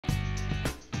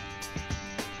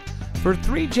For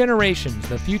 3 generations,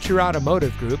 the Future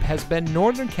Automotive Group has been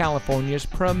Northern California's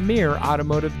premier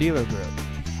automotive dealer group.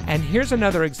 And here's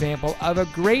another example of a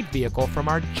great vehicle from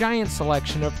our giant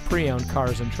selection of pre-owned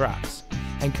cars and trucks.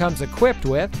 And comes equipped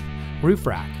with roof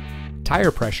rack, tire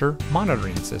pressure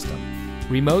monitoring system,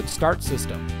 remote start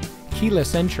system,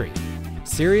 keyless entry,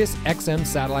 Sirius XM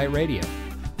satellite radio,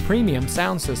 premium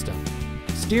sound system,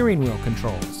 steering wheel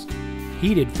controls,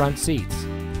 heated front seats,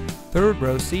 3rd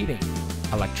row seating,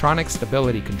 electronic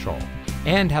stability control,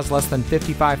 and has less than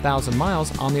 55,000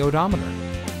 miles on the odometer.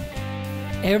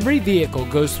 Every vehicle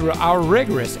goes through our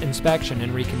rigorous inspection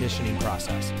and reconditioning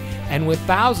process. And with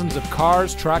thousands of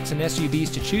cars, trucks, and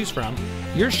SUVs to choose from,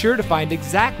 you're sure to find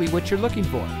exactly what you're looking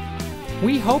for.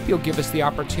 We hope you'll give us the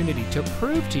opportunity to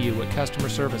prove to you what customer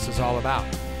service is all about.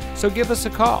 So give us a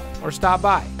call or stop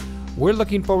by. We're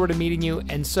looking forward to meeting you,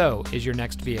 and so is your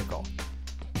next vehicle.